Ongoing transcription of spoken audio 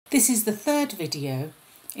This is the third video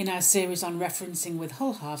in our series on referencing with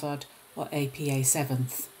Hull Harvard or APA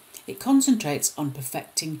 7th. It concentrates on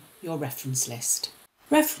perfecting your reference list.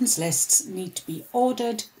 Reference lists need to be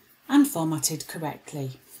ordered and formatted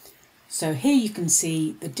correctly. So here you can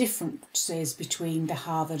see the differences between the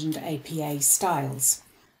Harvard and APA styles.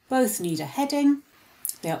 Both need a heading,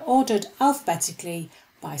 they are ordered alphabetically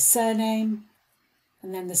by surname,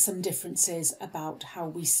 and then there's some differences about how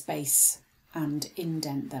we space and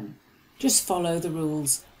indent them. Just follow the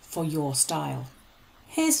rules for your style.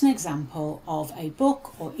 Here's an example of a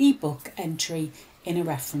book or ebook entry in a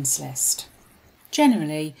reference list.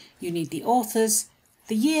 Generally, you need the authors,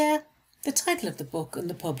 the year, the title of the book and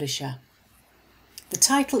the publisher. The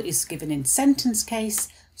title is given in sentence case,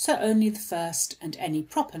 so only the first and any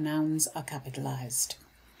proper nouns are capitalised.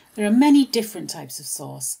 There are many different types of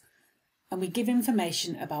source, and we give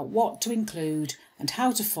information about what to include and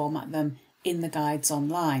how to format them in the guides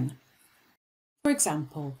online. For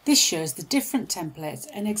example, this shows the different templates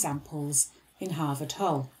and examples in Harvard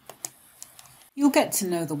Hull. You'll get to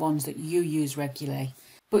know the ones that you use regularly,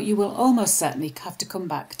 but you will almost certainly have to come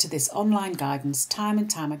back to this online guidance time and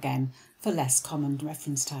time again for less common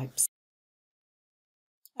reference types.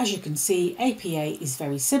 As you can see, APA is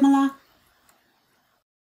very similar,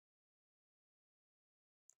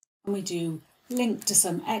 and we do link to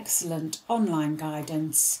some excellent online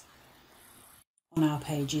guidance on our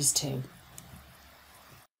pages too.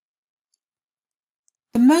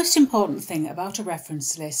 The most important thing about a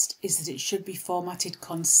reference list is that it should be formatted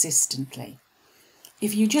consistently.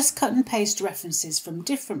 If you just cut and paste references from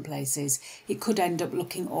different places, it could end up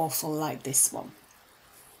looking awful like this one.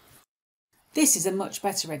 This is a much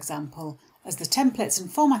better example, as the templates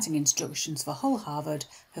and formatting instructions for Hull Harvard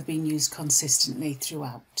have been used consistently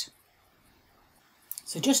throughout.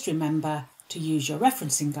 So just remember to use your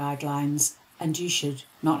referencing guidelines and you should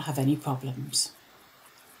not have any problems.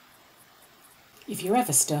 If you're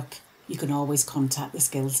ever stuck, you can always contact the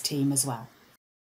skills team as well.